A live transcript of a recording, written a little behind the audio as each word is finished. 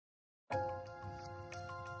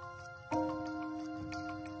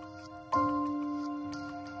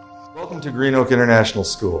Welcome to Greenoak International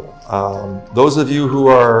School. Those of you who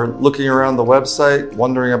are looking around the website,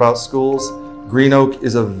 wondering about schools, Greenoak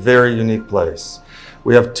is a very unique place.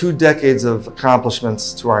 We have 2 decades of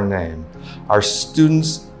accomplishments to our name. Our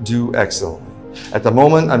students do excellently. At the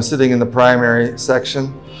moment, I'm sitting in the primary section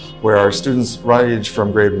where our students range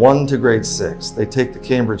from grade 1 to grade 6. They take the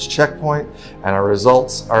Cambridge checkpoint and our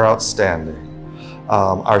results are outstanding.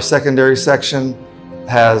 Our secondary section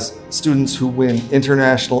has students who win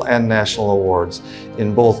international and national awards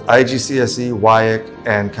in both IGCSE, WIAC,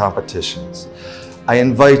 and competitions. I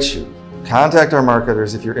invite you, contact our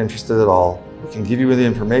marketers if you're interested at all. We can give you the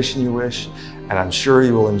information you wish, and I'm sure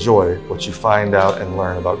you will enjoy what you find out and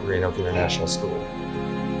learn about Greenoak International School.